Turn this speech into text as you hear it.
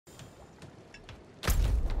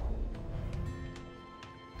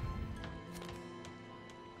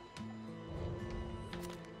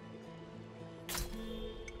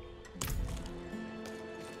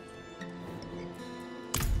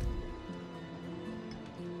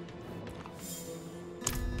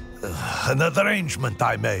An arrangement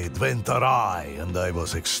I made went awry, and I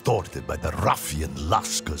was extorted by the ruffian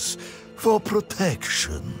Luskus for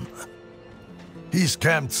protection. He's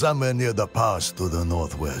camped somewhere near the pass to the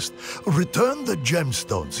northwest. Return the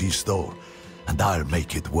gemstones he stole, and I'll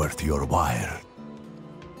make it worth your while.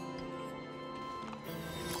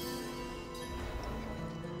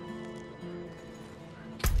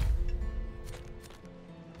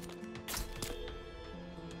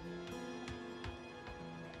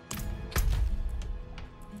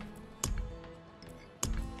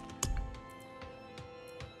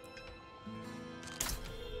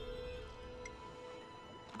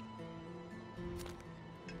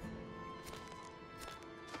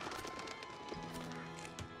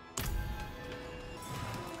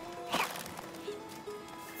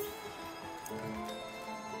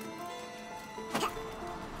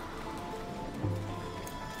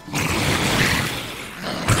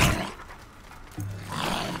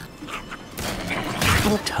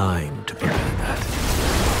 Time to prepare that.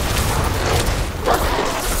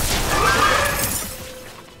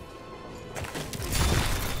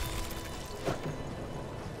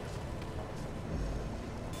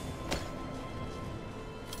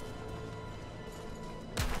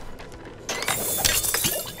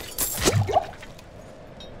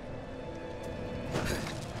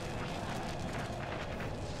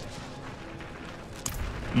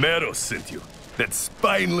 Meros sent you. That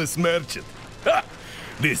spineless merchant. Ha!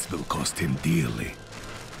 This will cost him dearly.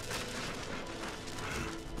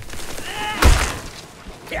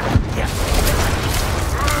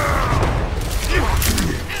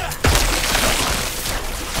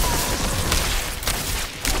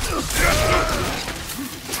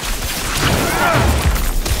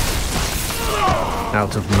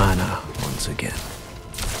 Out of mana once again.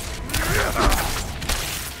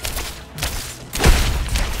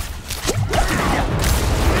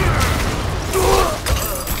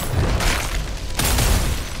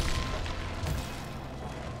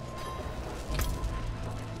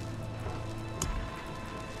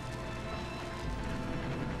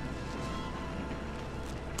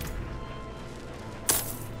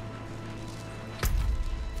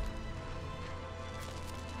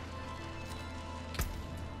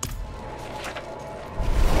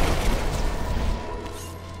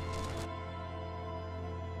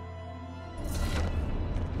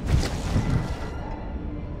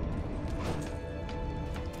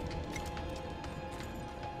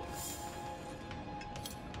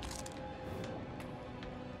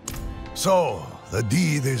 So, the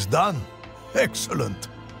deed is done. Excellent.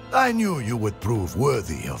 I knew you would prove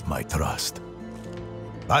worthy of my trust.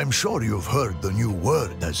 I'm sure you've heard the new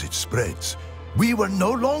word as it spreads. We will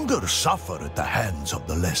no longer suffer at the hands of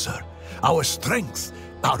the lesser. Our strength,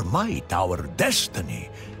 our might, our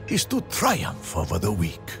destiny is to triumph over the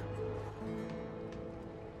weak.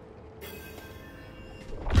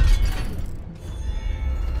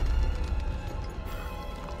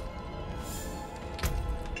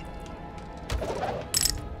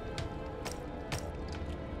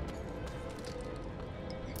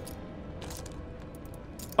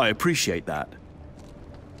 I appreciate that.